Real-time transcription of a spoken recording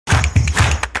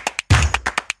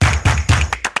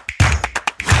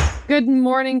Good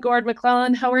morning, Gord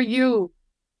McClellan. How are you?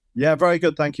 Yeah, very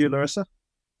good. Thank you, Larissa.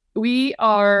 We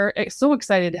are so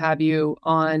excited to have you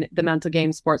on the Mental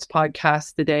Game Sports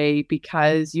podcast today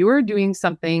because you are doing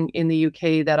something in the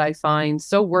UK that I find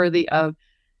so worthy of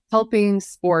helping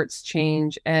sports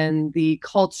change and the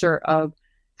culture of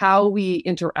how we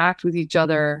interact with each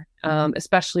other,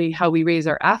 especially how we raise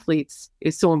our athletes,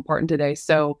 is so important today.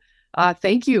 So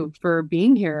thank you for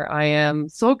being here. I am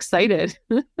so excited.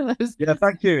 Yeah,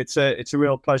 thank you. It's a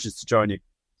real pleasure to join you.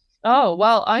 Oh,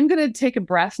 well, I'm going to take a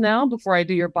breath now before I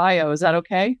do your bio. Is that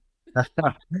okay?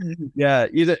 Yeah,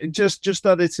 just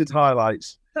edited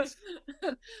highlights.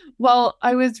 Well,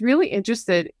 I was really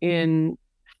interested in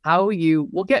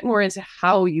we'll get more into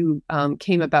how you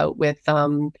came about with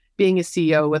being a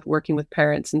CEO, with working with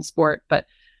parents in sport. But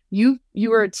you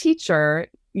were a teacher,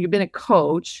 you've been a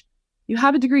coach, you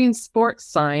have a degree in sports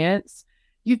science.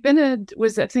 You've been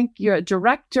I think you're a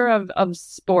director of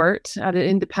sport at an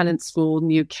independent school in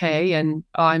the UK. And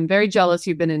I'm very jealous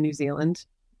you've been in New Zealand.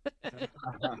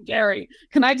 Gary,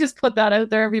 can I just put that out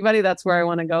there, everybody? That's where I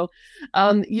want to go.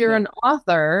 You're an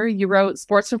author. You wrote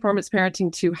Sports Performance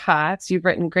Parenting, Two Hats. You've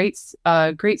written great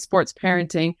sports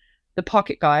parenting, The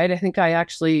Pocket Guide. I think I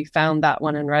actually found that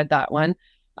one and read that one.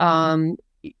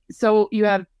 So you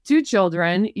have two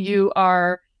children. You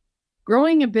are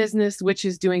growing a business which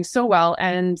is doing so well,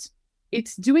 and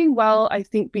it's doing well, I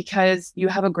think, because you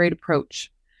have a great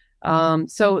approach.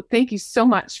 So thank you so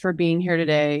much for being here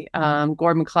today,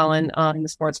 Gord McClellan, on the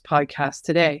Sports Podcast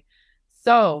today.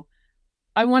 So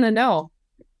I want to know,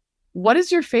 what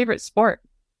is your favorite sport?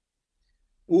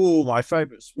 Oh, my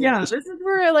favorite sport. Yeah, this is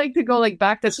where I like to go, like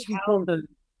back to childhood.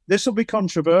 This will be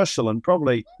controversial and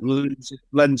probably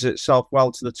lends itself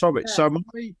well to the topic. Yeah. So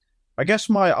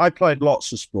I played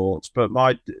lots of sports, but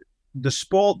the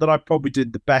sport that I probably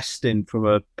did the best in from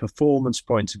a performance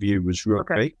point of view was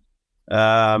rugby. Okay.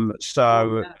 At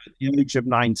the age of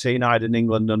 19, I had an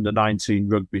England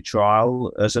under-19 rugby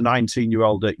trial. As a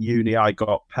 19-year-old at uni, I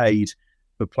got paid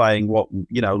for playing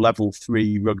level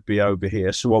 3 rugby over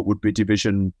here. So what would be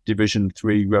division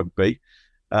 3 rugby.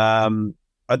 And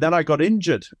then I got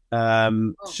injured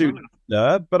soon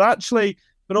after.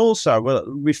 But also,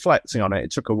 reflecting on it,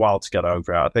 it took a while to get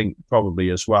over it. I think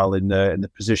probably as well in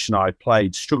the position I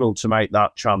played, struggled to make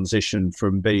that transition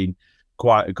from being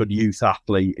quite a good youth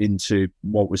athlete into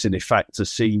what was in effect a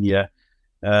senior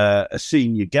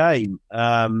game.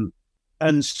 And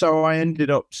so I ended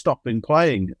up stopping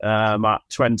playing at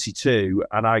 22,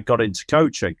 and I got into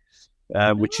coaching,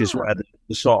 which is where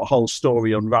the sort of whole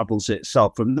story unravels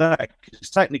itself from there. Because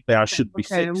technically I should be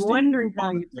 60. I'm wondering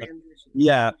how you transitioned.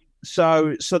 Yeah.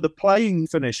 So the playing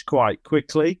finished quite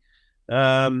quickly.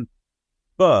 But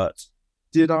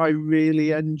did I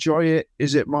really enjoy it?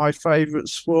 Is it my favourite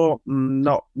sport?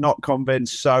 Not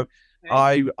convinced. So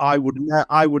okay. I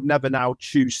would never now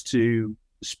choose to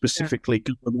specifically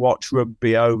go and watch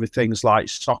rugby over things like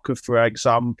soccer, for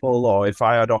example, or if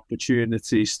I had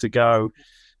opportunities to go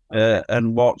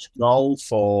and watch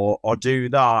golf or do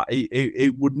that,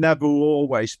 it would never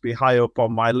always be high up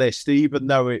on my list, even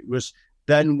though it was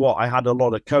then what I had a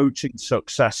lot of coaching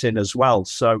success in as well.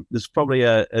 So there's probably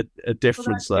a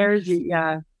difference there.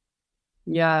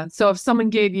 Yeah. So if someone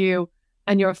gave you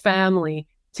and your family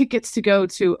tickets to go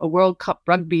to a World Cup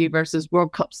rugby versus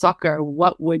World Cup soccer,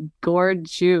 what would Gord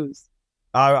choose?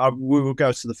 We will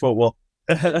go to the football.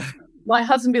 My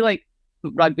husband be like,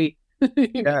 rugby.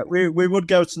 Yeah, we would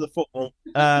go to the football.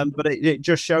 But it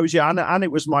just shows you, and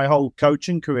it was my whole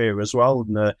coaching career as well.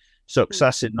 And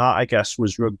success in that, I guess,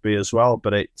 was rugby as well.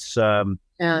 But it's not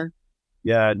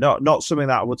something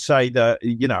that I would say that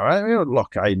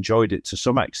look, I enjoyed it to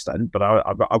some extent, but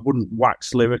I wouldn't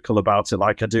wax lyrical about it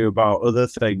like I do about other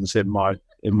things in my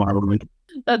life.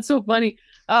 That's so funny.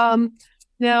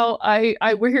 Now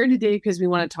we're here today because we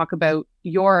want to talk about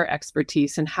your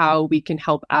expertise and how we can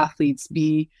help athletes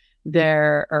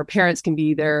or parents can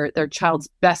be their child's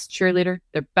best cheerleader,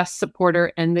 their best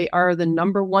supporter, and they are the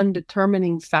number one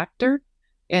determining factor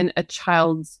in a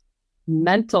child's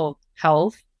mental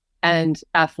health and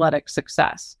athletic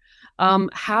success.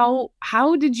 How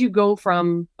did you go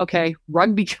from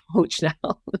rugby coach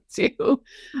now to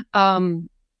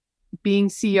being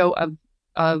CEO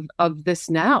of this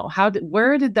now?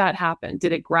 Where did that happen?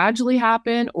 Did it gradually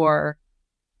happen or?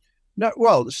 No,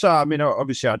 well, so I mean,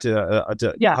 obviously, I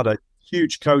had a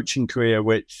huge coaching career,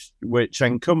 which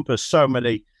encompassed so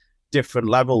many different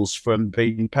levels, from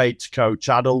being paid to coach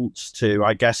adults to,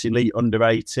 I guess, elite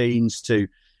under-18s to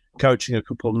coaching a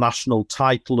couple of national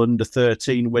title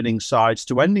under-13 winning sides,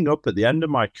 to ending up at the end of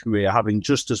my career having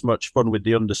just as much fun with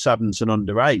the under-7s and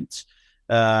under-8s.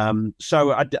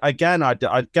 So I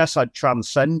guess I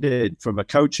transcended from a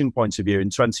coaching point of view in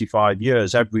 25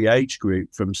 years, every age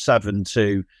group from 7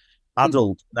 to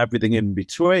adult and everything in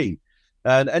between.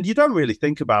 And you don't really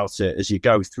think about it as you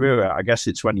go through it. I guess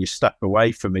it's when you step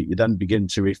away from it, you then begin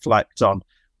to reflect on,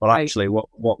 well, actually,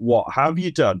 what have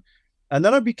you done? And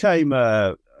then I became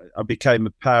a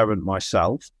parent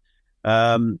myself.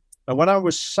 And when I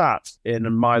was sat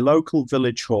in my local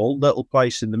village hall, little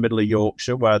place in the middle of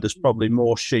Yorkshire, where there's probably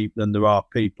more sheep than there are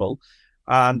people,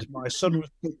 and my son was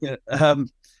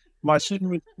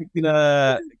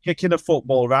kicking a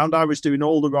football around. I was doing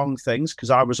all the wrong things because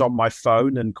I was on my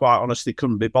phone and quite honestly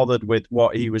couldn't be bothered with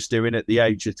what he was doing at the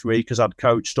age of 3 because I'd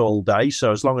coached all day.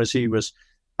 So as long as he was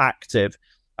active,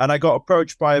 and I got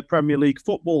approached by a Premier League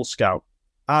football scout,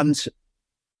 and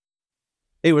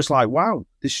it was like, wow,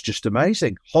 this is just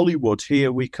amazing. Hollywood,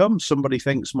 here we come. Somebody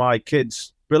thinks my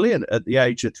kid's brilliant at the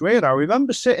age of 3. And I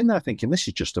remember sitting there thinking, this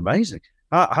is just amazing.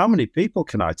 How many people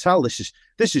can I tell? This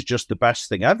is just the best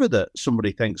thing ever, that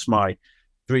somebody thinks my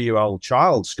 3-year-old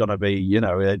child's going to be,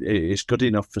 is good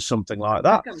enough for something like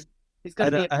that. He's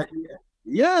going to be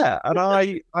yeah. And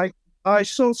I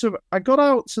got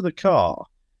out to the car,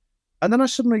 and then I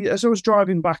suddenly, as I was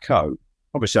driving back home,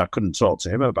 obviously I couldn't talk to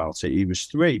him about it. He was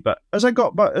 3, but as I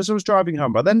was driving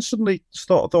home, I then suddenly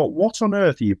thought, what on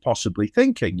earth are you possibly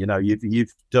thinking?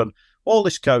 You've done all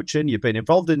this coaching, you've been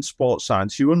involved in sports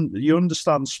science, you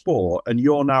understand sport, and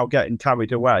you're now getting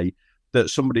carried away that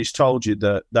somebody's told you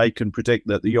that they can predict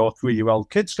that your 3-year-old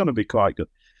kid's going to be quite good.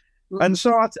 Mm-hmm. And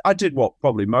so I did what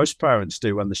probably most parents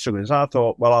do when they're struggling. I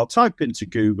thought, well, I'll type into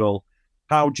Google,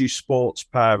 how do you sports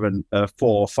parent a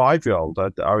 4 or 5-year-old?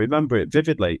 I remember it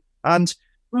vividly. And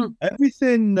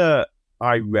everything that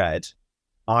I read,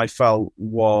 I felt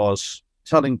was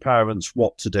telling parents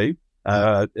what to do,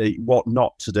 what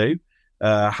not to do,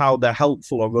 how they're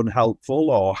helpful or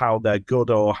unhelpful, or how they're good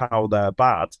or how they're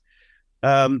bad.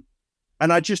 And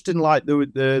I just didn't like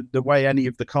the way any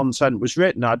of the content was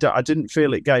written. I didn't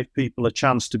feel it gave people a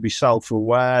chance to be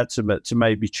self-aware, to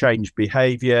maybe change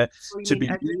behavior.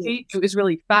 It was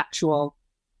really factual.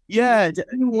 Yeah.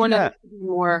 You want to be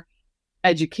more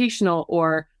educational,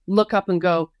 or look up and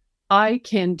go, I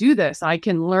can do this, I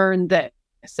can learn this,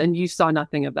 and you saw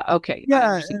nothing of that. Okay.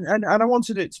 Yeah, and I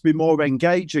wanted it to be more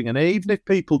engaging, and even if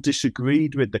people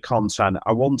disagreed with the content,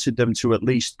 I wanted them to at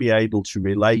least be able to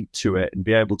relate to it and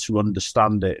be able to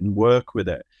understand it and work with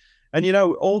it. And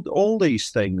all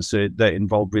these things that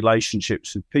involve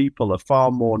relationships with people are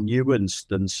far more nuanced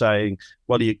than saying,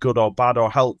 well, you're good or bad or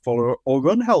helpful or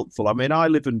unhelpful. I mean, I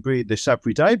live and breathe this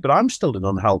every day, but I'm still an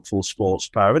unhelpful sports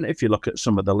parent if you look at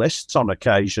some of the lists on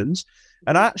occasions.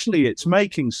 And actually, it's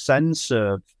making sense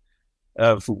of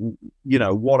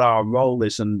what our role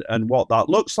is and what that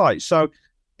looks like. So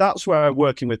that's where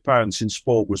working with parents in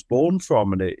sport was born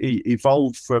from, and it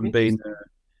evolved from being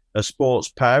a sports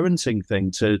parenting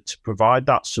thing to provide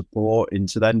that support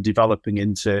into then developing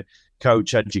into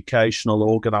coach educational,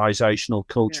 organizational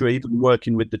culture, even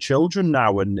working with the children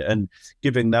now and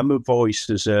giving them a voice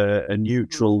as a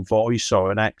neutral voice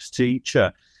or an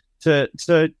ex-teacher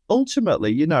to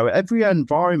ultimately, every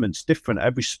environment's different,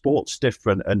 every sport's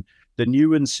different, and the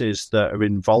nuances that are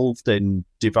involved in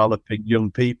developing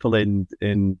young people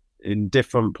in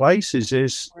different places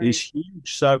is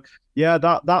huge. So yeah,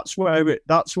 that's where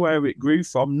it grew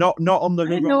from. Not on the.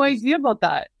 I had no idea about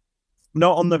that.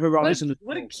 Not on the horizon.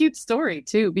 What a cute story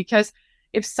too, because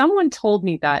if someone told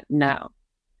me that now,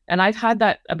 and I've had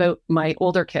that about my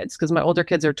older kids, because my older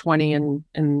kids are 20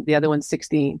 and the other one's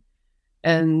 16,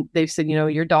 and they've said,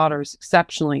 your daughter's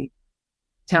exceptionally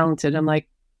talented. I'm like,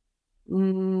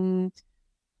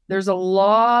 there's a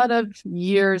lot of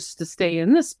years to stay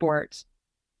in the sport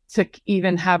to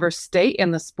even have her stay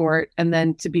in the sport and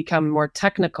then to become more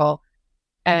technical.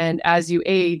 And as you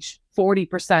age,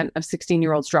 40% of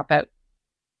 16-year-olds drop out.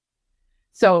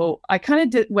 So I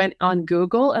kind of went on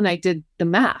Google and I did the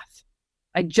math.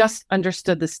 I just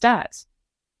understood the stats.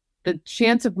 The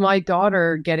chance of my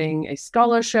daughter getting a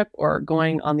scholarship or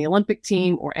going on the Olympic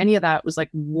team or any of that was like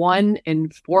 1 in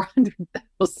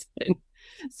 400,000.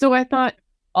 So I thought,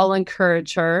 I'll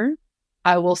encourage her.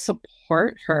 I will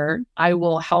support her. I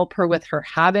will help her with her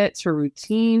habits, her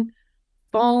routine,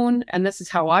 phone. And this is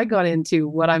how I got into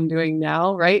what I'm doing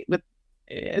now, right?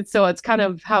 So it's kind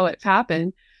of how it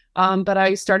happened. But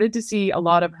I started to see a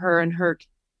lot of her and her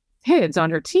kids on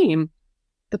her team.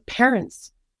 The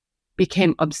parents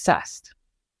became obsessed.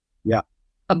 Yeah.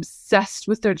 Obsessed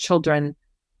with their children,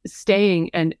 staying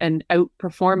and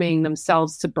outperforming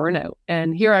themselves to burnout.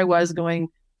 And here I was going,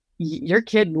 your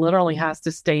kid literally has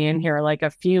to stay in here like a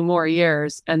few more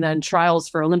years, and then trials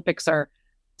for Olympics are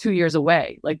 2 years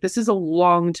away. Like, this is a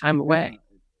long time away.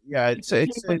 Yeah, it's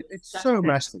so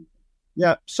messy.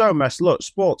 Yeah, so messy. Look,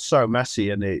 sport's so messy,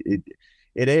 and it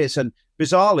is. And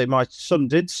bizarrely, my son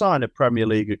did sign a Premier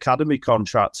League academy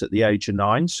contract at the age of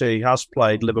 9. So he has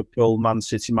played Liverpool, Man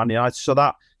City, Man United. So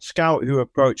that scout who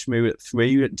approached me at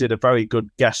 3 did a very good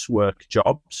guesswork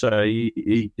job. So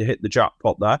he hit the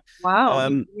jackpot there. Wow,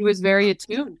 he was very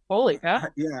attuned. Holy cow!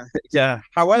 Yeah.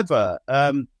 However,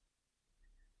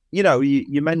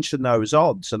 you mentioned those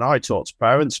odds, and I talk to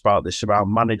parents about this, about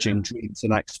managing dreams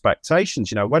and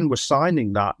expectations. When we're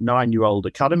signing that 9-year-old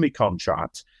academy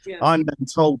contract, I'm then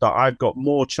told that I've got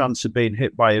more chance of being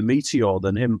hit by a meteor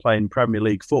than him playing Premier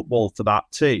League football for that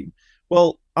team.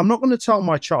 Well, I'm not going to tell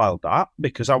my child that,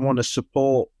 because I want to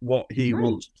support what he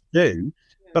wants to do.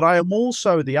 But I am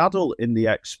also the adult in the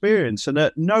experience. And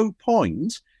at no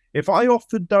point, if I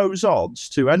offered those odds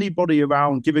to anybody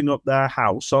around giving up their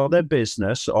house or their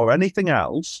business or anything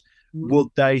else, would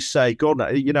they say, God,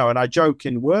 and I joke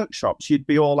in workshops, you'd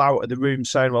be all out of the room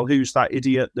saying, well, who's that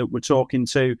idiot that we're talking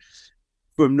to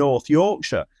from North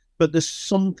Yorkshire? But there's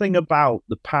something about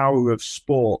the power of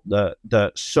sport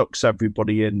that sucks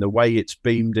everybody in, the way it's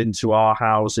beamed into our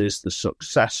houses, the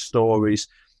success stories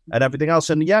and everything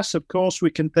else. And yes, of course, we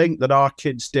can think that our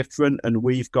kid's different and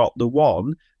we've got the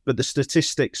one, but the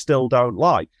statistics still don't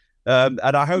lie. And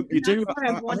I hope you do.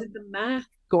 I wanted the math,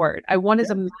 Gord. I wanted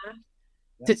the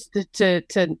math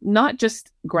to not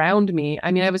just ground me.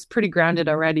 I mean, I was pretty grounded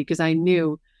already, because I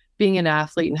knew, being an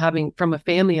athlete and having from a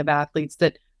family of athletes,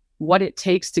 that what it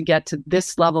takes to get to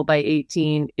this level by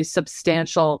 18 is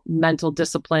substantial mental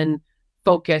discipline,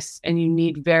 focus, and you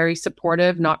need very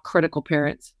supportive, not critical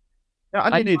parents. Yeah,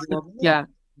 and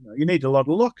you need a lot of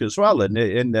luck as well, and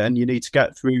you need to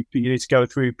get through. You need to go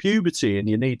through puberty, and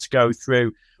you need to go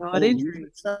through all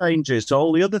the changes,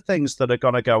 all the other things that are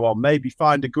going to go on. Maybe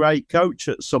find a great coach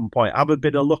at some point. Have a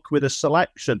bit of luck with a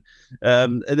selection.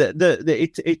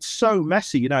 It's so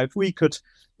messy.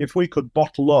 If we could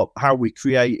bottle up how we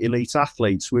create elite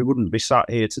athletes, we wouldn't be sat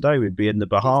here today. We'd be in the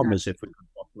Bahamas if we could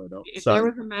bottle it up. If there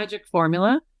was a magic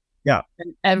formula,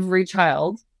 then every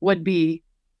child would be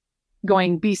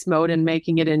going beast mode and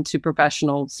making it into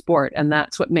professional sport. And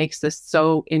that's what makes this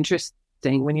so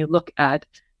interesting when you look at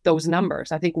those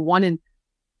numbers. I think 1 in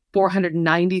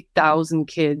 490,000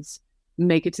 kids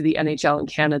make it to the NHL in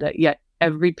Canada, yet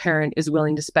every parent is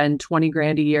willing to spend 20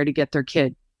 grand a year to get their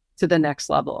kid to the next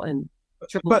level. And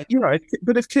if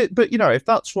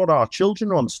that's what our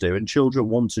children want to do, and children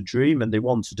want to dream and they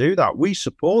want to do that, we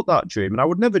support that dream. And I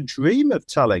would never dream of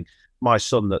telling my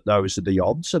son that those are the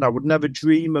odds, and I would never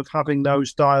dream of having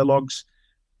those dialogues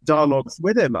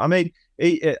with him. I mean,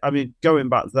 going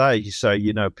back there, you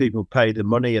say, people pay the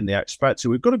money and they expect it.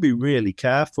 We've got to be really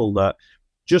careful that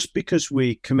just because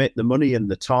we commit the money and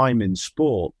the time in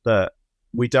sport, that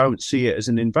we don't see it as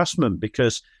an investment,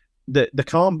 because there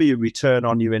can't be a return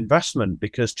on your investment,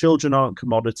 because children aren't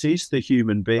commodities, they're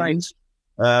human beings.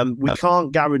 Right. We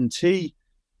can't guarantee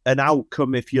an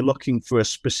outcome if you're looking for a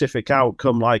specific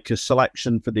outcome, like a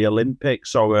selection for the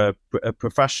Olympics or a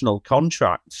professional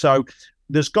contract. So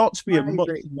there's got to be a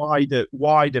much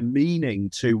wider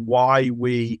meaning to why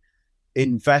we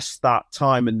invest that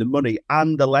time and the money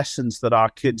and the lessons that our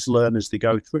kids learn as they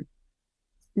go through.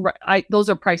 Right.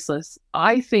 Those are priceless.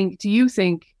 Do you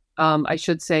think, I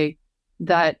should say,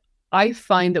 that I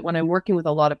find that when I'm working with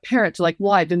a lot of parents, like,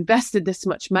 well, I've invested this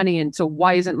much money, and so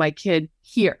why isn't my kid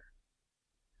here?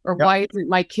 Or why isn't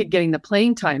my kid getting the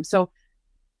playing time? So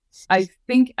I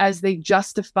think as they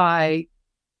justify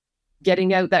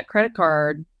getting out that credit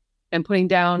card and putting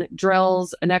down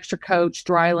drills, an extra coach,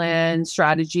 dry land,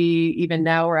 strategy, even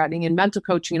now we're adding in mental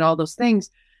coaching and all those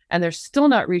things, and they're still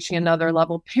not reaching another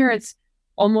level, parents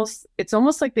it's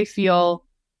almost like they feel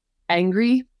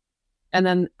angry. And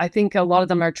then I think a lot of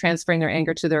them are transferring their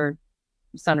anger to their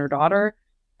son or daughter.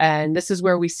 And this is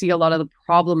where we see a lot of the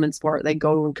problem in sport. They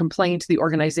go and complain to the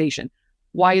organization.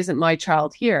 Why isn't my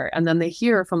child here? And then they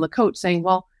hear from the coach saying,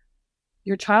 well,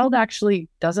 your child actually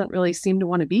doesn't really seem to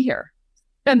want to be here.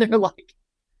 And they're like,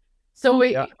 so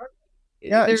wait,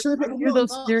 there's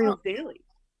those stereos daily.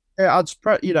 It adds,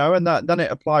 and then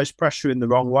it applies pressure in the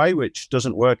wrong way, which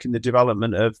doesn't work in the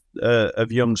development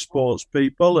of young sports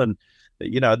people. And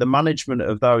the management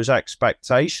of those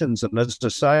expectations. And as I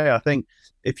say, I think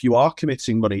if you are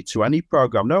committing money to any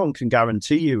program, no one can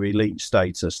guarantee you elite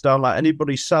status. Don't let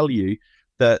anybody sell you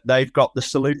that they've got the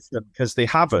solution, because they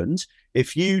haven't.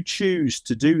 If you choose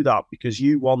to do that because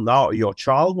you want that or your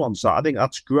child wants that, I think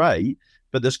that's great.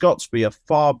 But there's got to be a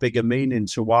far bigger meaning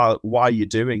to why you're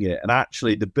doing it. And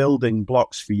actually the building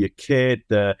blocks for your kid,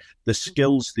 the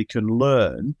skills they can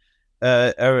learn,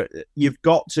 you've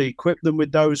got to equip them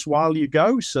with those while you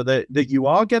go, so that you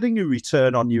are getting a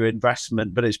return on your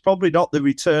investment, but it's probably not the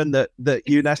return that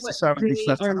you necessarily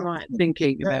are not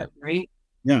thinking about, right?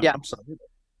 Yeah, absolutely.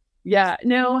 Yeah.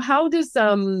 Now, how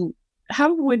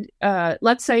would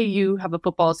let's say you have a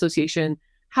football association,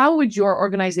 how would your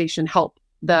organization help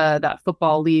that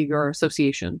football league or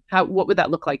association? What would that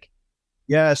look like?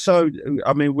 Yeah, so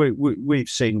I mean, we've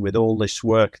seen with all this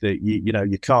work that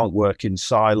you can't work in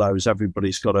silos.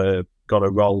 Everybody's got a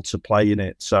role to play in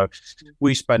it. So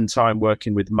we spend time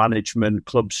working with management,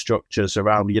 club structures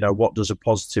around what does a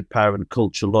positive parent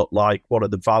culture look like? What are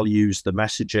the values, the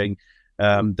messaging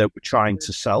that we're trying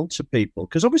to sell to people?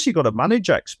 Because obviously you've got to manage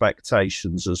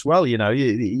expectations as well.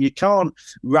 You can't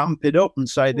ramp it up and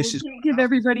say this is give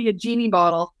everybody a genie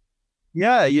bottle.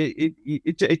 Yeah,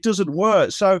 it doesn't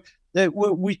work. So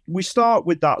we start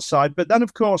with that side, but then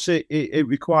of course it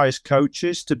requires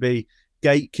coaches to be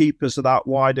gatekeepers of that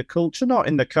wider culture, not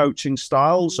in the coaching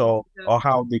styles or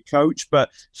how they coach,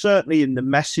 but certainly in the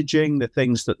messaging, the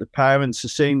things that the parents are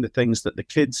seeing, the things that the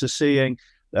kids are seeing,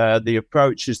 the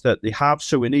approaches that they have.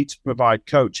 So we need to provide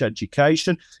coach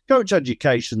education. Coach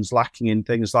education's lacking in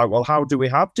things like, well, how do we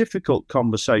have difficult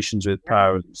conversations with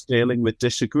parents, dealing with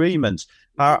disagreements?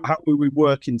 How are we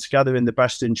working together in the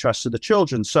best interests of the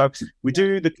children? So we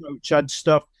do the coach ed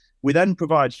stuff. We then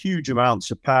provide huge amounts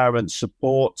of parent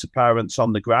support to parents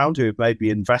on the ground who have maybe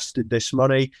invested this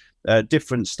money,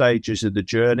 different stages of the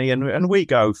journey. And we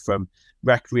go from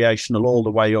recreational all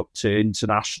the way up to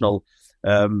international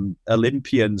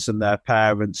Olympians and their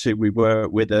parents who we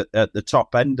work with at the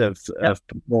top end of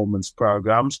performance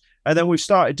programs. And then we've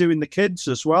started doing the kids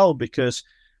as well, because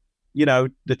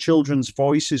the children's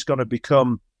voice is going to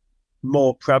become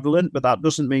more prevalent, but that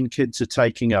doesn't mean kids are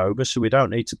taking over. So we don't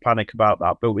need to panic about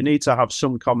that, but we need to have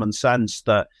some common sense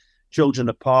that children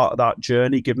are part of that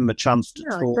journey, give them a chance to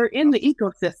talk. They're in the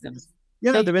ecosystem.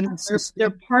 Yeah, so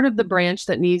they're part of the branch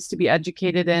that needs to be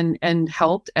educated and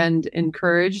helped and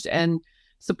encouraged and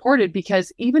supported,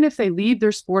 because even if they leave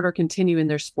their sport or continue in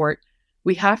their sport,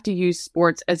 we have to use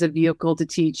sports as a vehicle to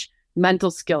teach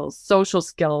mental skills, social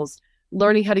skills,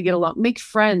 learning how to get along, make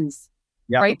friends,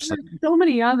 right? Absolutely. There's so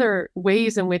many other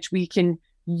ways in which we can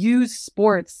use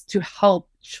sports to help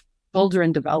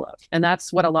children develop. And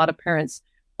that's what a lot of parents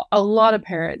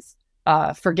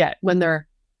forget when their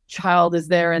child is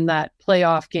there in that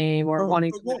playoff game or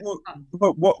wanting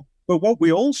But what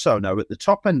we also know at the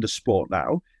top end of sport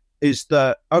now is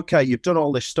that, okay, you've done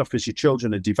all this stuff as your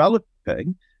children are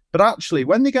developing, but actually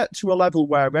when they get to a level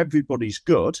where everybody's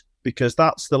good, because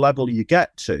that's the level you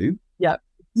get to,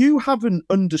 you haven't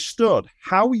understood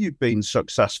how you've been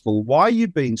successful, why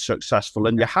you've been successful,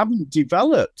 and you haven't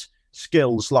developed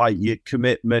skills like your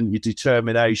commitment, your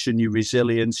determination, your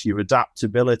resilience, your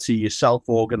adaptability, your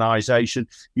self-organization,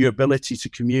 your ability to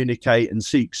communicate and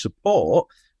seek support.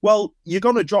 Well, you're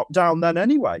going to drop down then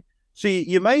anyway. So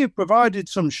you may have provided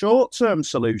some short-term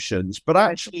solutions, but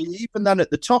actually, even then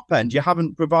at the top end, you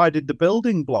haven't provided the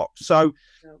building blocks. So,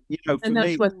 and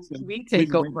that's what we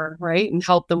take over, right, and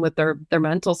help them with their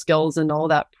mental skills and all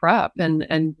that prep,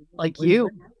 and like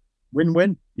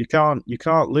win-win. You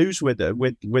can't lose with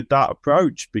that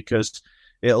approach, because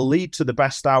it'll lead to the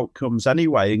best outcomes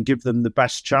anyway, and give them the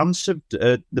best chance of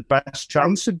doing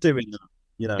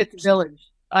that. It's a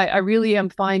village. I really am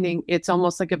finding it's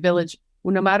almost like a village.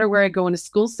 No matter where I go in a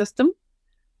school system,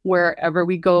 wherever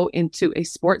we go into a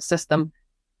sports system,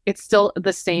 it's still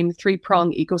the same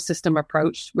three-pronged ecosystem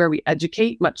approach where we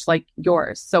educate, much like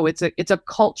yours. So it's a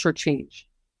culture change.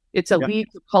 It's a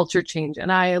lead to culture change.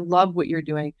 And I love what you're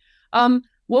doing.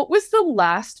 What was the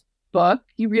last book?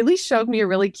 You really showed me a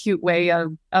really cute way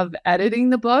of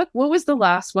editing the book. What was the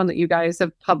last one that you guys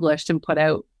have published and put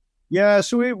out? Yeah,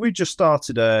 so we just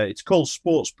started, it's called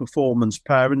Sports Performance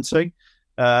Parenting.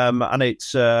 And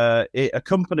it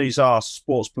accompanies our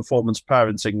sports performance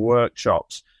parenting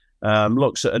workshops.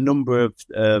 Looks at a number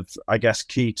of I guess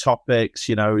key topics,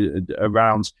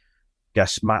 around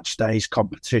match days,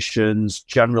 competitions,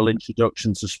 general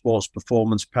introduction to sports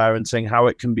performance parenting, how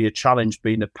it can be a challenge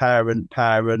being a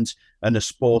parent and a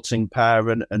sporting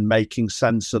parent, and making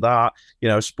sense of that.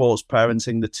 Sports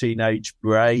parenting, the teenage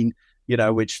brain,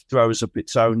 which throws up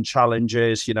its own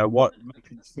challenges.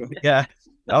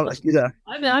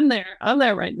 I'm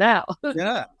there right now.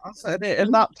 Yeah,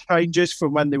 and that changes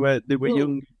from when they were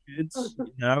young kids.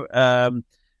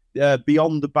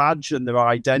 Beyond the badge and their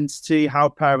identity, how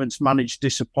parents manage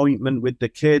disappointment with the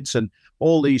kids, and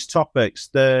all these topics.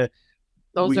 Those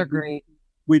are great.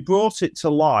 We brought it to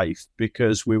life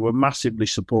because we were massively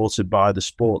supported by the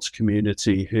sports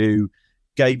community, who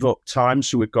gave up time.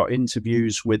 So we've got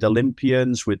interviews with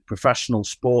Olympians, with professional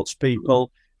sports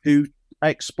people who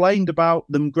explained about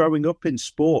them growing up in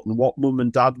sport and what mum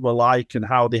and dad were like and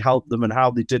how they helped them and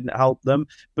how they didn't help them.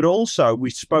 But also we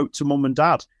spoke to mum and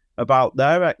dad about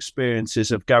their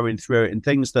experiences of going through it and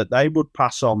things that they would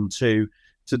pass on to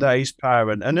today's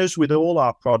parent. And as with all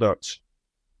our products,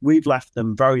 we've left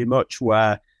them very much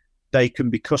where they can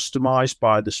be customized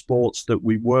by the sports that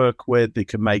we work with. They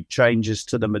can make changes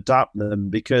to them, adapt them,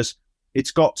 because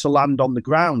it's got to land on the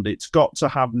ground. It's got to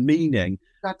have meaning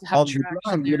Got to have on the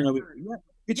ground. You know,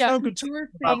 it's no good you were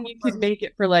saying you could make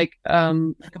it for like a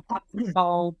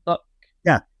basketball book.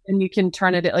 Yeah. And you can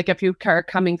turn it, like if you are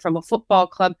coming from a football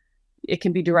club, it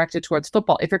can be directed towards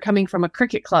football. If you're coming from a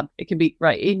cricket club, it can be,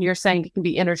 right, and you're saying it can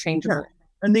be interchangeable. Yeah.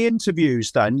 And the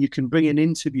interviews, then you can bring in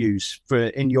interviews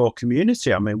in your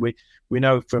community. I mean, we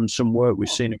know from some work we've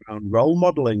seen around role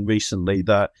modeling recently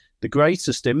that the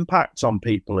greatest impact on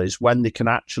people is when they can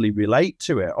actually relate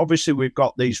to it. Obviously, we've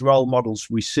got these role models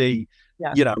we see,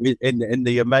 you know, in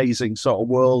the amazing sort of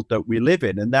world that we live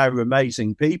in, and they're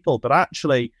amazing people. But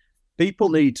actually, people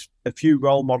need a few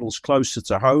role models closer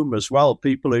to home as well.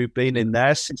 People who've been in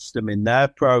their system, in their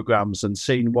programs, and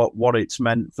seen what it's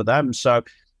meant for them. So,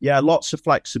 yeah, lots of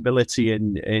flexibility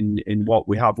in what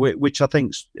we have, which I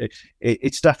think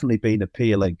it's definitely been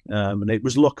appealing. And it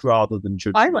was luck rather than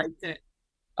judgment. I liked it.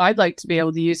 I'd like to be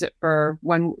able to use it for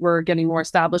when we're getting more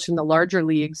established in the larger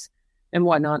leagues and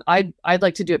whatnot. I'd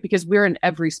like to do it because we're in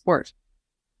every sport.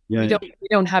 We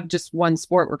don't have just one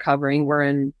sport we're covering. We're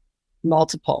in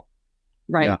multiple,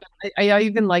 right? Yeah. I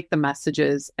even like the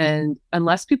messages, and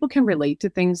unless people can relate to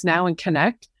things now and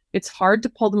connect, it's hard to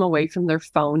pull them away from their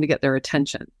phone to get their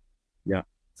attention. Yeah.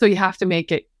 So you have to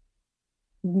make it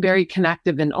very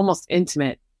connective and almost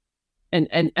intimate and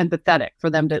empathetic for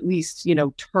them to at least, you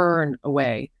know, turn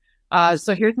away.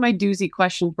 So here's my doozy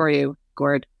question for you,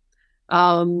 Gord.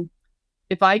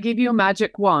 If I give you a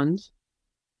magic wand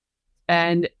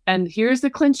and here's the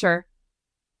clincher,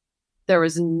 there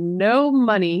was no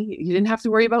money. You didn't have to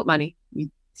worry about money.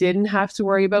 You didn't have to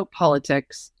worry about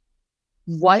politics.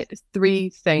 What 3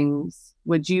 things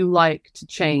would you like to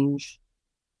change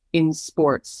in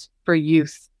sports for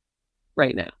youth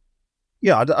right now?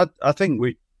 Yeah, I think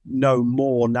we know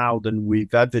more now than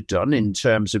we've ever done in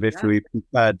terms of if we're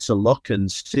prepared to look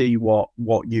and see what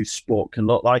youth sport can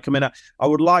look like. I mean, I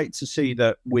would like to see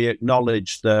that we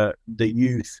acknowledge that the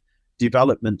youth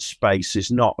development space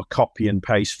is not a copy and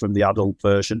paste from the adult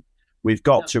version. We've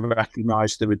got to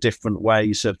recognise there are different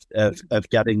ways of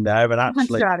getting there, and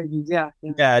actually strategies,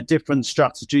 different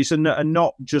strategies, and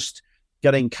not just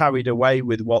getting carried away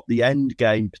with what the end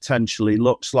game potentially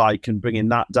looks like and bringing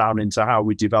that down into how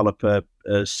we develop a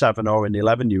 7 or an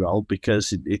 11-year-old,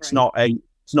 because it's not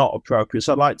appropriate.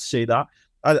 So I'd like to see that.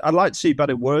 I'd like to see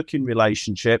better working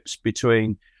relationships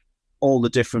between all the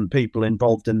different people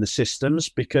involved in the systems,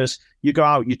 because you go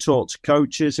out, you talk to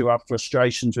coaches who have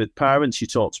frustrations with parents, you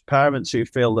talk to parents who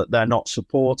feel that they're not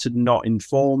supported, not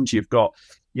informed. You've got,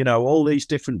 you know, all these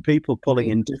different people pulling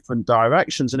in different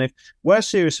directions. And if we're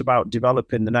serious about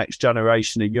developing the next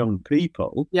generation of young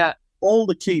people, all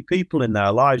the key people in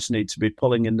their lives need to be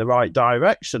pulling in the right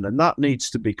direction, and that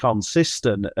needs to be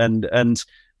consistent and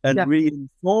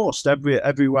reinforced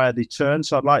everywhere they turn.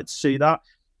 So I'd like to see that.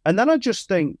 And then I just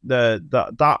think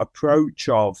that approach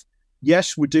of,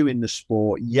 yes, we're doing the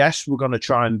sport. Yes, we're going to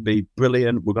try and be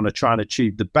brilliant. We're going to try and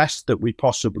achieve the best that we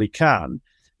possibly can.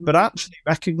 But actually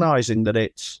recognizing that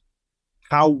it's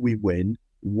how we win,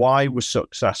 why we're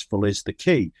successful is the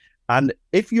key. And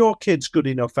if your kid's good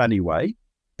enough anyway,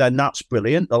 then that's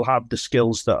brilliant. They'll have the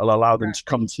skills that will allow them to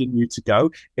continue to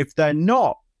go. If they're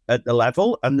not at the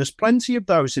level, and there's plenty of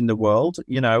those in the world,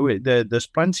 you know, there's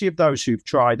plenty of those who've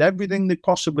tried everything they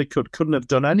possibly couldn't have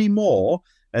done any more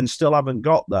and still haven't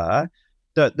got there,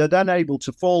 that they're then able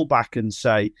to fall back and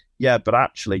say, yeah, but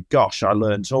actually, gosh, I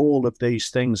learned all of these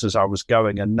things as I was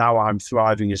going, and now I'm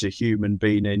thriving as a human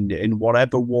being in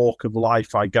whatever walk of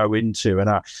life I go into. And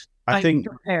I think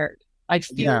prepared. I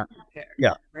feel prepared.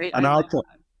 Yeah. Right? And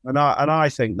I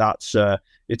think that's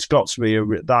it's got to be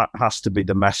that has to be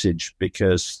the message,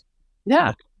 because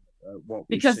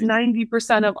because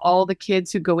 90% of all the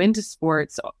kids who go into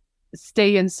sports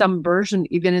stay in some version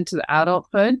even into the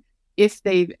adulthood if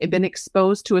they've been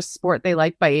exposed to a sport they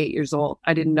like by 8 years old.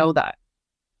 I didn't know that.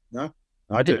 No,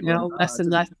 I didn't know. Less and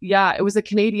less. Yeah, it was a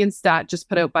Canadian stat just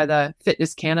put out by the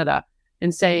Fitness Canada,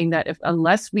 and saying that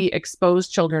unless we expose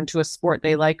children to a sport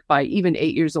they like by even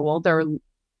 8 years old,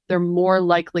 they're more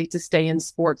likely to stay in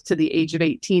sports to the age of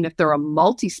 18 if they're a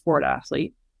multi-sport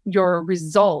athlete. Your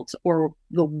result or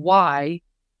the why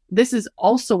this is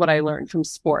also what I learned from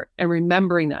sport, and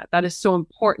remembering that is so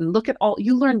important. Look at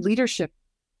you learn leadership,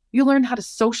 you learn how to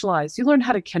socialize, you learn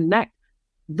how to connect,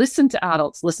 listen to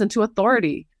adults, listen to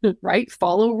authority, right?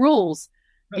 Follow rules,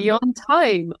 be on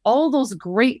time, all those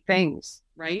great things,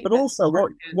 right? But also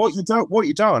what you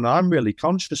don't, and I'm really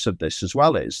conscious of this as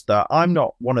well, is that I'm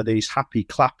not one of these happy,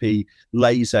 clappy,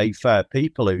 laissez-faire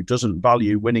people who doesn't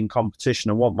value winning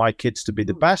competition and want my kids to be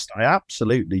the best. I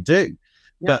absolutely do.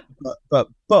 Yeah.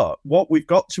 But what we've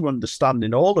got to understand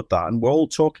in all of that, and we're all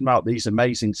talking about these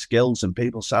amazing skills, and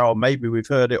people say, oh, maybe we've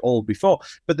heard it all before.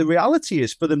 But the reality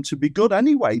is, for them to be good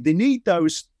anyway, they need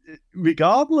those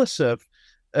regardless of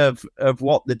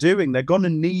what they're doing. They're going to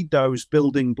need those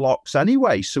building blocks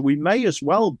anyway. So we may as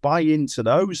well buy into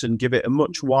those and give it a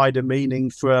much wider meaning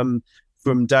from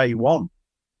day one.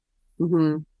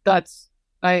 Mm-hmm.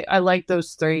 I like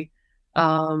those three.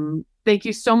 Thank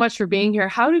you so much for being here.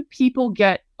 How do people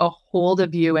get a hold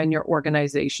of you and your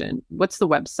organization? What's the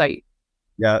website?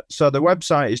 Yeah, so the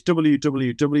website is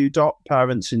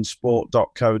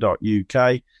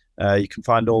www.parentsinsport.co.uk. You can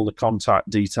find all the contact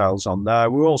details on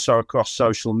there. We're also across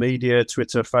social media,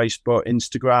 Twitter, Facebook,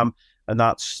 Instagram, and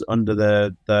that's under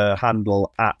the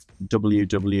handle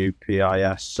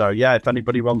 @WWPIS. So yeah, if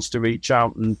anybody wants to reach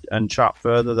out and chat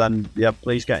further, then yeah,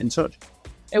 please get in touch.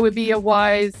 It would be a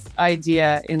wise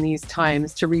idea in these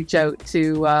times to reach out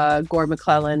to Gord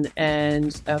McClellan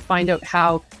and find out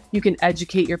how you can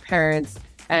educate your parents,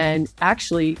 and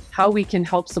actually how we can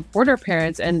help support our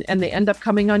parents, and they end up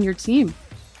coming on your team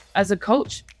as a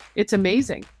coach. It's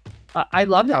amazing. I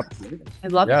love it. Absolutely. I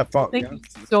love it. Thank you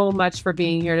so much for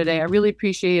being here today. I really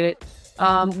appreciate it.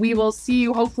 We will see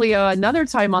you hopefully another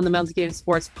time on the Mountain Game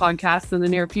Sports podcast in the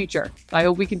near future. I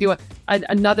hope we can do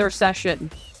another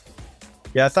session.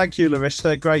 Yeah, thank you,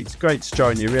 Larissa. Great to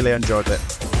join you. Really enjoyed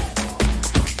it.